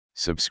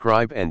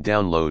Subscribe and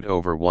download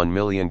over 1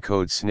 million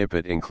code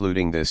snippet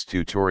including this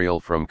tutorial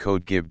from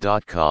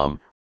codegive.com,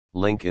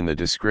 link in the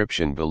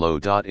description below.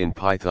 In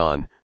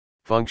Python,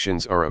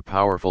 functions are a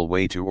powerful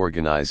way to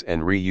organize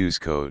and reuse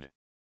code.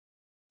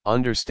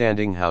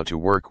 Understanding how to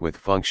work with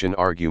function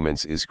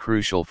arguments is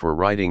crucial for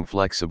writing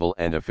flexible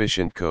and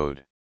efficient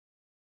code.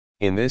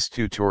 In this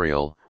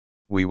tutorial,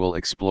 we will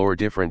explore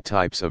different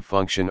types of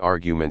function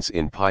arguments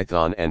in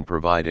Python and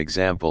provide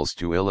examples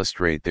to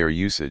illustrate their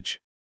usage.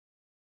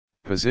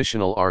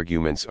 Positional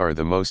arguments are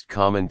the most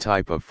common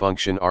type of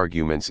function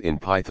arguments in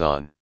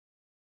Python.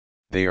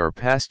 They are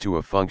passed to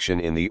a function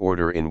in the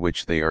order in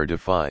which they are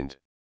defined.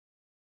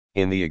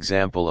 In the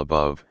example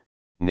above,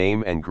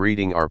 name and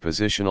greeting are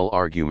positional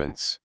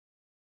arguments.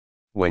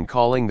 When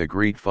calling the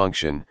greet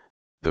function,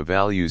 the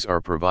values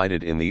are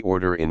provided in the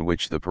order in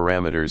which the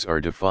parameters are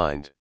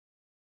defined.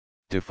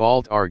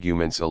 Default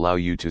arguments allow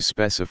you to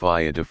specify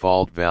a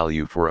default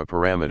value for a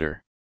parameter.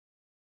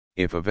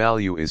 If a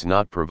value is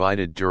not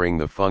provided during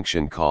the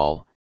function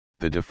call,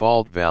 the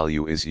default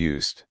value is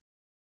used.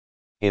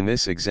 In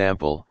this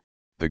example,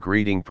 the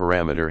greeting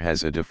parameter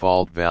has a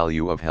default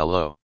value of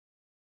hello.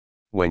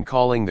 When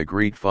calling the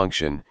greet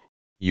function,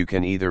 you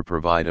can either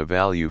provide a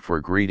value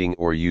for greeting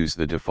or use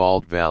the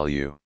default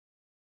value.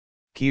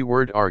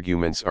 Keyword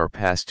arguments are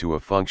passed to a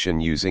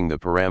function using the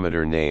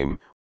parameter name,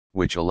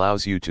 which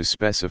allows you to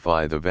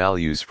specify the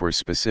values for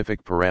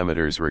specific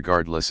parameters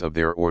regardless of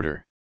their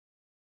order.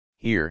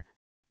 Here,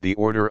 the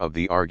order of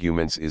the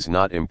arguments is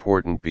not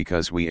important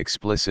because we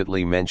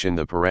explicitly mention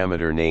the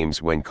parameter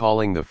names when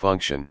calling the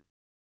function.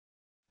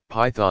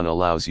 Python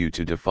allows you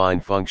to define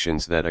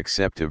functions that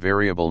accept a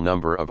variable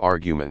number of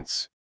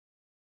arguments.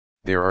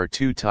 There are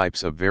two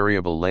types of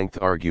variable length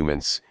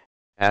arguments,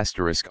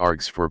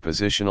 *args for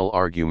positional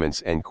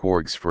arguments and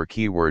 *quargs for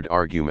keyword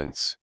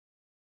arguments.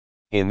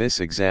 In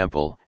this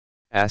example,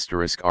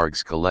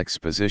 *args collects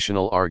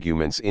positional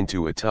arguments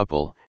into a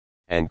tuple,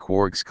 and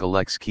 *quargs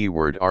collects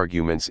keyword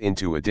arguments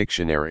into a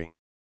dictionary.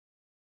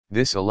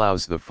 This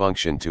allows the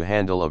function to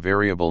handle a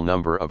variable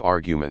number of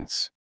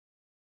arguments.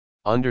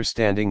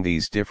 Understanding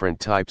these different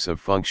types of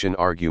function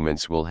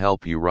arguments will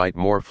help you write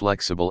more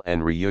flexible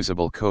and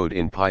reusable code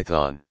in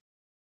Python.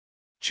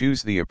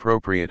 Choose the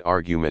appropriate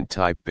argument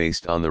type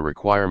based on the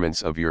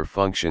requirements of your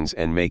functions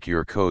and make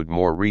your code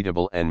more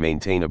readable and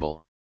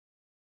maintainable.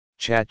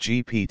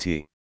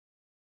 ChatGPT.